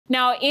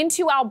Now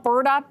into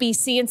Alberta,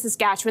 BC, and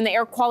Saskatchewan, the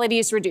air quality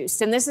is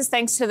reduced. And this is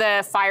thanks to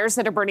the fires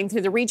that are burning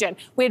through the region.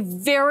 We had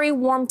very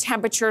warm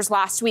temperatures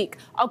last week,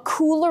 a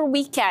cooler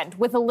weekend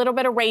with a little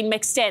bit of rain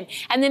mixed in.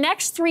 And the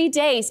next 3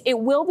 days, it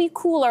will be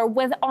cooler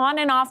with on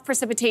and off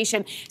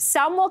precipitation.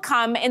 Some will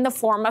come in the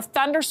form of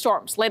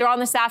thunderstorms. Later on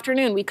this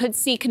afternoon, we could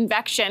see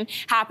convection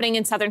happening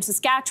in southern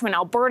Saskatchewan,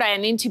 Alberta,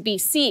 and into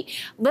BC.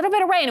 A little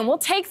bit of rain, and we'll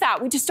take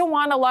that. We just don't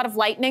want a lot of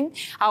lightning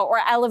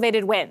or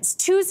elevated winds.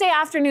 Tuesday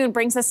afternoon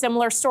brings a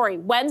similar story.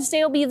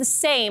 Wednesday will be the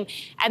same,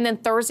 and then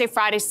Thursday,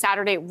 Friday,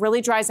 Saturday, it really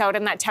dries out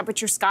and that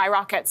temperature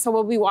skyrockets. So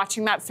we'll be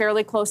watching that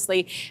fairly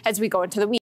closely as we go into the week.